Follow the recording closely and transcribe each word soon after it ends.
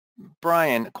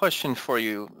Brian, a question for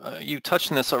you. You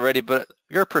touched on this already, but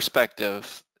your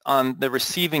perspective on the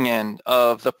receiving end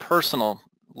of the personal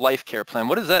life care plan,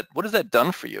 what has that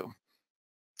done for you?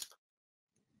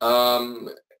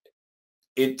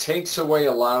 It takes away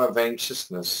a lot of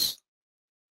anxiousness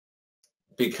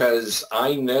because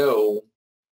I know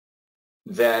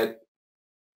that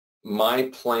my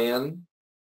plan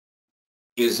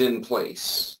is in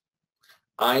place.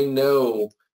 I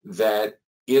know that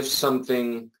if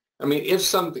something,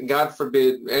 God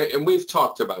forbid, and we've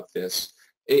talked about this,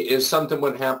 if something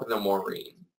would happen to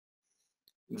Maureen,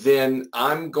 then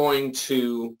I'm going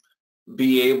to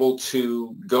be able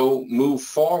to move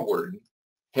forward,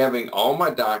 having all my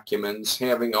documents,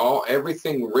 having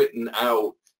everything written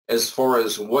out as far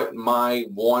as what my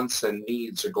wants and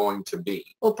needs are going to be.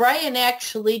 Well, Brian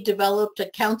actually developed a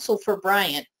counsel for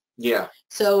Brian. Yeah.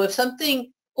 So if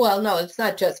something, well, no, it's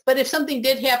not just, but if something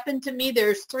did happen to me,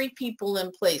 there's 3 people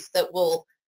in place that will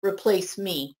replace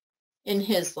me in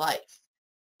his life.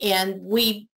 And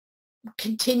we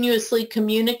continuously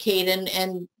communicate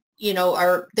and you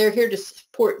know, they're here to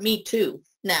support me too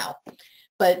now.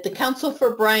 But the counsel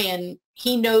for Brian,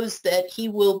 he knows that he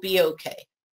will be okay.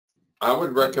 I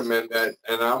would recommend that,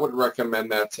 and I would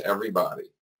recommend that to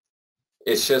everybody.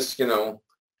 It's just, you know,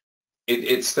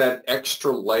 it's that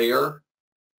extra layer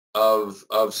of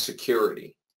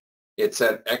security. It's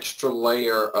that extra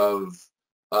layer of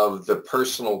the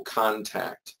personal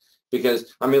contact.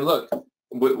 Because, I mean, look,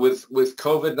 with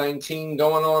COVID-19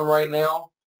 going on right now,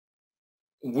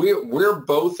 we're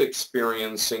both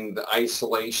experiencing the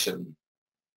isolation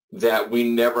that we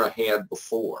never had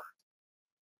before.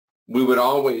 We would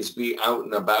always be out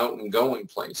and about and going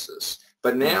places.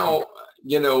 But now,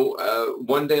 you know,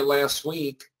 one day last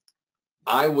week,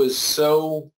 I was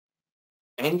so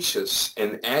anxious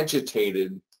and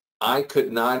agitated, I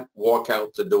could not walk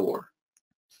out the door.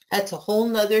 That's a whole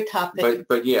nother topic.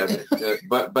 But yeah,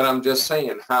 but I'm just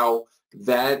saying how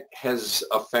that has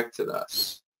affected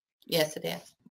us. Yes, it has.